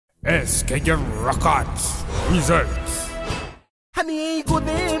SKJ Records presents Honey, good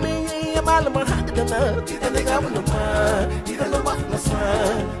name, I'm all my hand in the mouth. Did I go in the mud? Did I know what the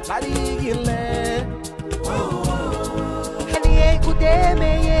sun? Honey, good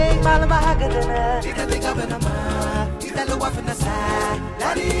name, I'm all my hand in the mouth. Did I go in the mud? Did I know what the sun?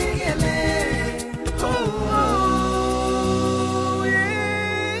 Oh, yeah.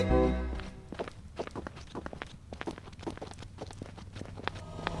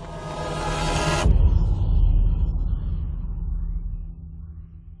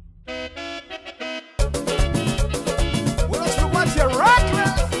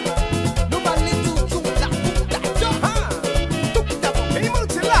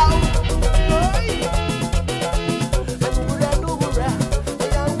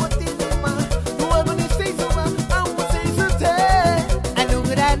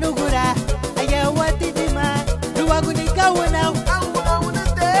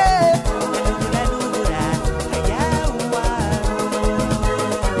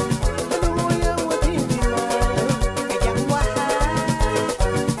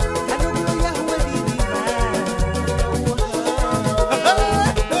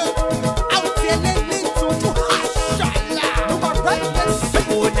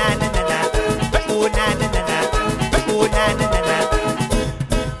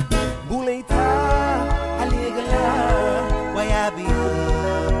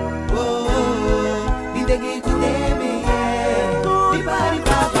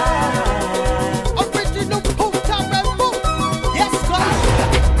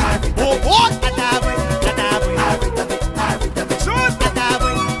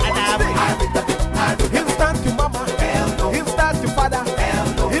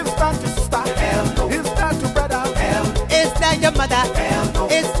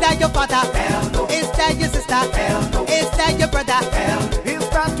 Is that your father? No. Is that your sister? No. Is that your brother? No. Is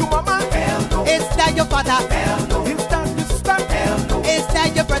that your mama? No. Is that your father? No. Is that your sister? No. Is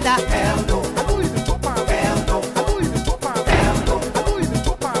that your brother? No. I know you the top man. No. I know you the top man. No. I know you the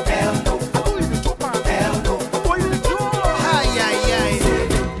top man. No. I know you the top man. No. I know you the top man. Ay, ay, ay.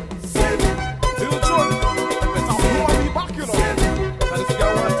 Little John, that's how you are back, you know. That is the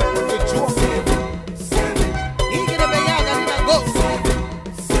one thing with the John.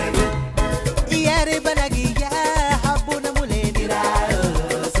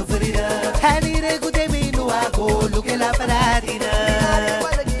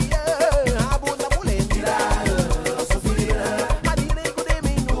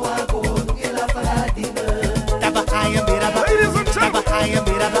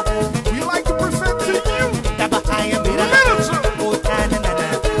 We like to present to you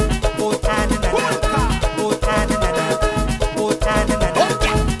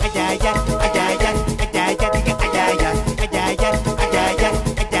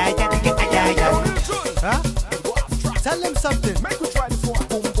huh? Tell them something. Make we try this one.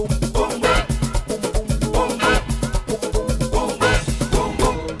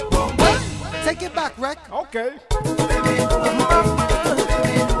 Take it back, Rec. Okay.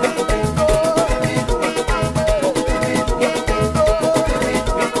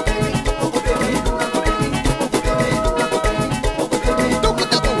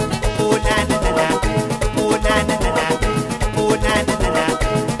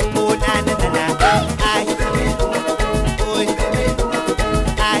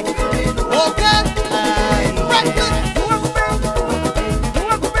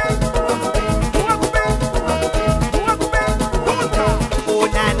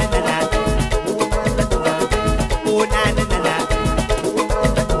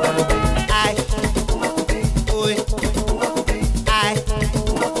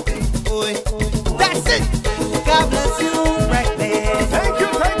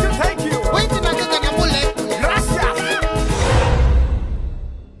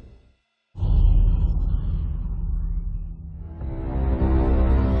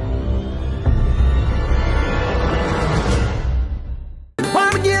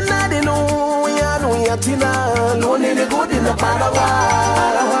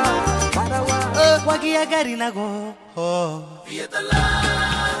 Wagia garina go. Oh, Vietala.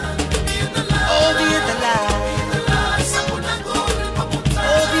 Oh, Vietala.